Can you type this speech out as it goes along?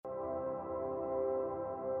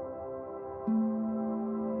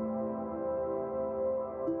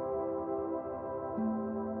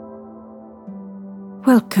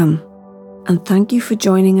Welcome, and thank you for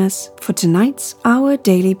joining us for tonight's Our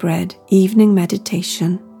Daily Bread evening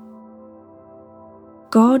meditation.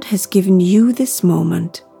 God has given you this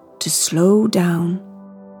moment to slow down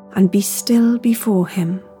and be still before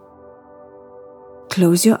Him.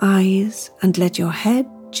 Close your eyes and let your head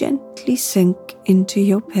gently sink into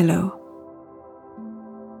your pillow.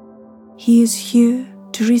 He is here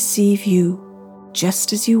to receive you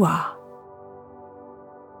just as you are.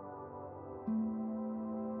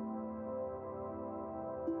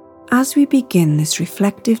 As we begin this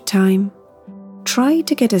reflective time, try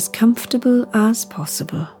to get as comfortable as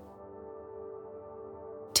possible.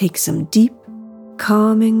 Take some deep,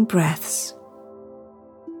 calming breaths.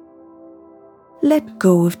 Let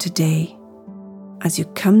go of today as you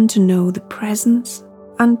come to know the presence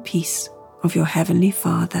and peace of your Heavenly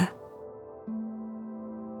Father.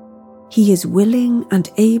 He is willing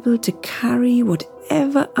and able to carry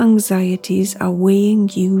whatever anxieties are weighing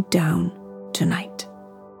you down tonight.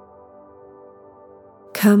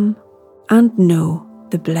 Come and know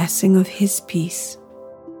the blessing of His peace.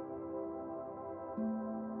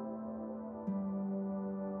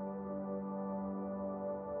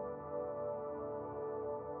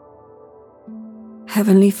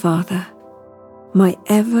 Heavenly Father, my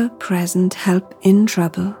ever-present help in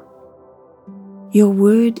trouble, your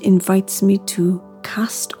word invites me to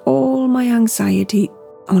cast all my anxiety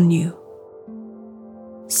on you.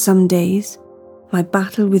 Some days, my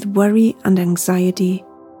battle with worry and anxiety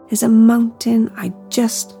is a mountain I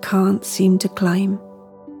just can't seem to climb.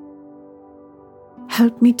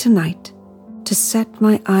 Help me tonight to set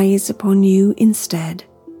my eyes upon you instead,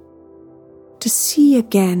 to see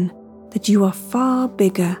again that you are far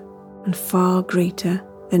bigger and far greater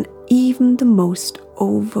than even the most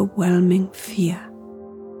overwhelming fear.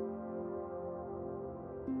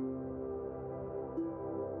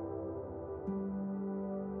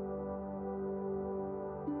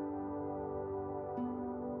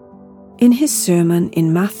 In his sermon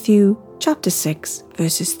in Matthew chapter 6,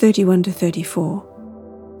 verses 31 to 34,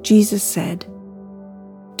 Jesus said,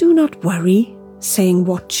 "Do not worry, saying,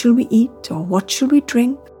 'What shall we eat?' or 'What shall we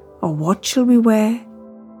drink?' or 'What shall we wear?'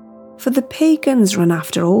 For the pagans run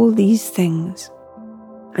after all these things,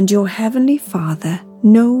 and your heavenly Father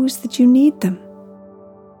knows that you need them.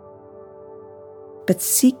 But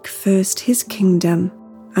seek first His kingdom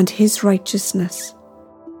and His righteousness,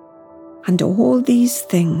 and all these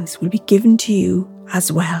things will be given to you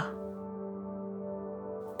as well.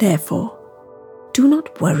 Therefore, do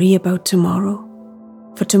not worry about tomorrow,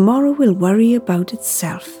 for tomorrow will worry about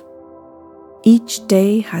itself. Each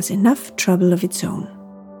day has enough trouble of its own."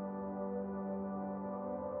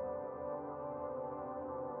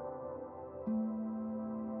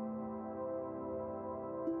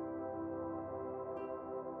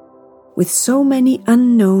 With so many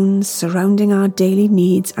unknowns surrounding our daily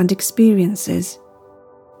needs and experiences,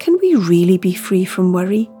 can we really be free from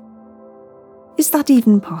worry? Is that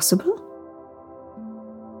even possible?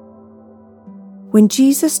 When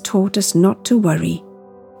Jesus taught us not to worry,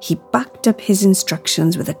 He backed up His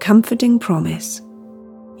instructions with a comforting promise.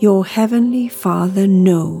 Your Heavenly Father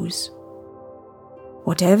knows.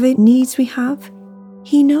 Whatever needs we have,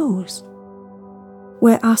 He knows.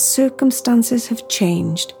 Where our circumstances have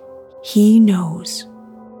changed, He knows.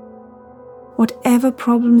 Whatever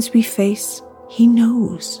problems we face, He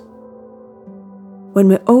knows. When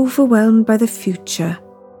we're overwhelmed by the future,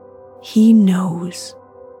 He knows.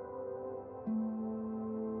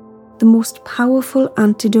 The most powerful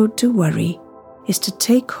antidote to worry is to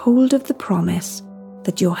take hold of the promise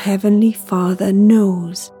that your Heavenly Father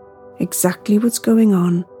knows exactly what's going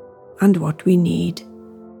on and what we need.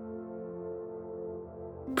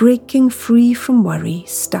 Breaking free from worry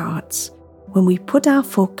starts when we put our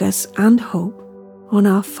focus and hope on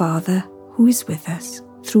our Father who is with us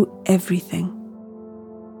through everything.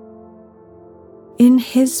 In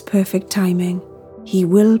His perfect timing, He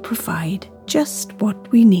will provide just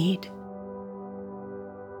what we need.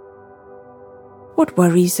 What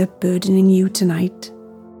worries are burdening you tonight?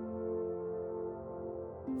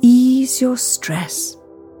 Ease your stress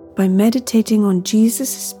by meditating on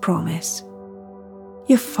Jesus' promise.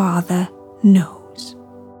 Your Father knows.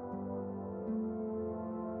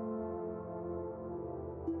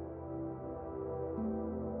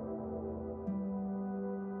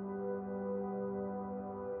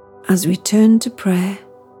 As we turn to prayer,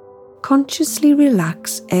 consciously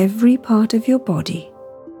relax every part of your body,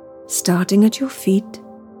 starting at your feet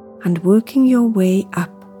and working your way up.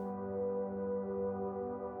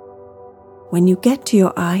 When you get to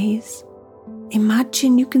your eyes,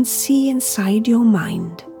 imagine you can see inside your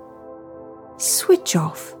mind. Switch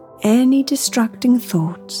off any distracting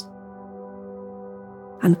thoughts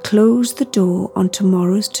and close the door on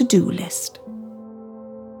tomorrow's to-do list.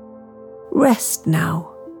 Rest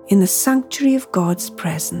now in the sanctuary of God's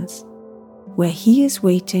presence, where He is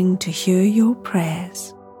waiting to hear your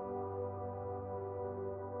prayers.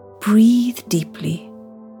 Breathe deeply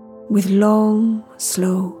with long,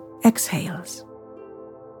 slow exhales.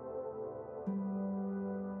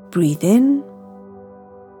 Breathe in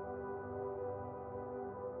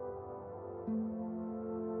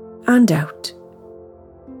and out.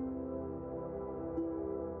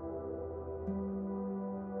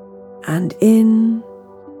 And in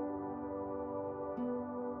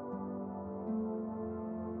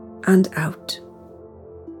and out.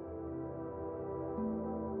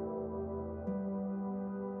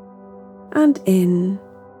 And in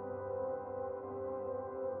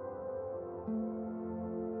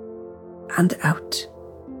and out.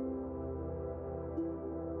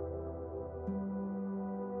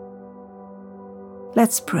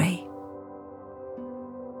 Let's pray.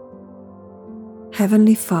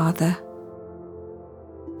 Heavenly Father,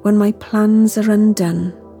 when my plans are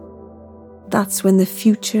undone, that's when the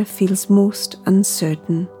future feels most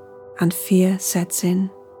uncertain and fear sets in.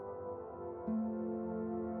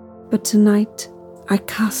 But tonight, I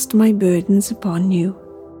cast my burdens upon you.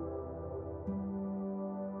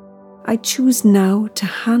 I choose now to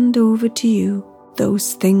hand over to you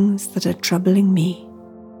those things that are troubling me.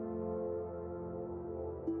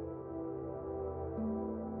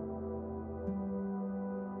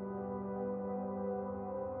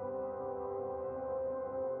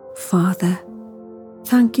 Father,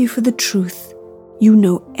 thank you for the truth. You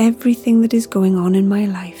know everything that is going on in my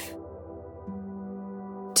life.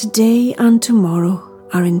 Today and tomorrow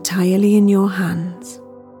are entirely in your hands.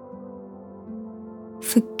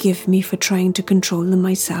 Forgive me for trying to control them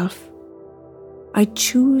myself. I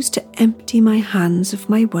choose to empty my hands of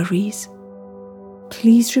my worries.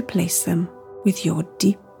 Please replace them with your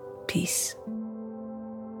deep peace.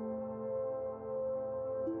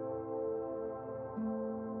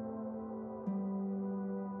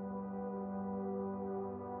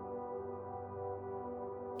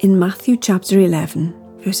 In Matthew chapter 11,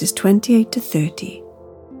 verses 28 to 30,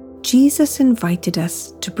 Jesus invited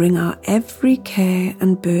us to bring our every care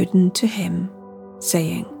and burden to Him,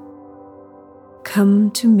 saying, "Come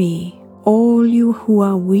to me, all you who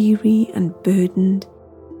are weary and burdened,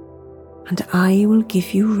 and I will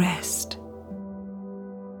give you rest.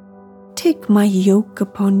 Take my yoke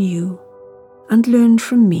upon you and learn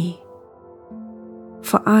from me,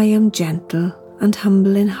 for I am gentle and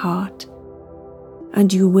humble in heart,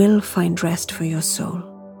 and you will find rest for your soul.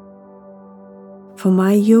 For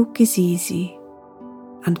my yoke is easy,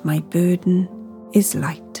 and my burden is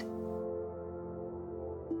light."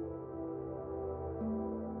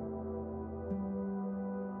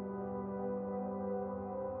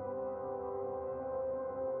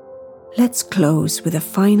 Let's close with a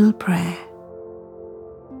final prayer.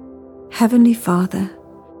 Heavenly Father,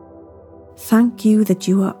 thank you that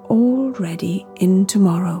you are already in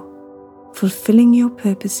tomorrow, fulfilling your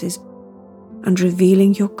purposes and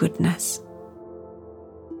revealing your goodness.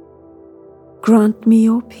 Grant me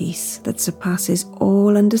your peace that surpasses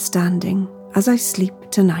all understanding as I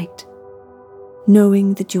sleep tonight,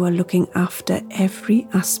 knowing that you are looking after every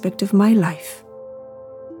aspect of my life.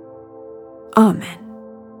 Amen.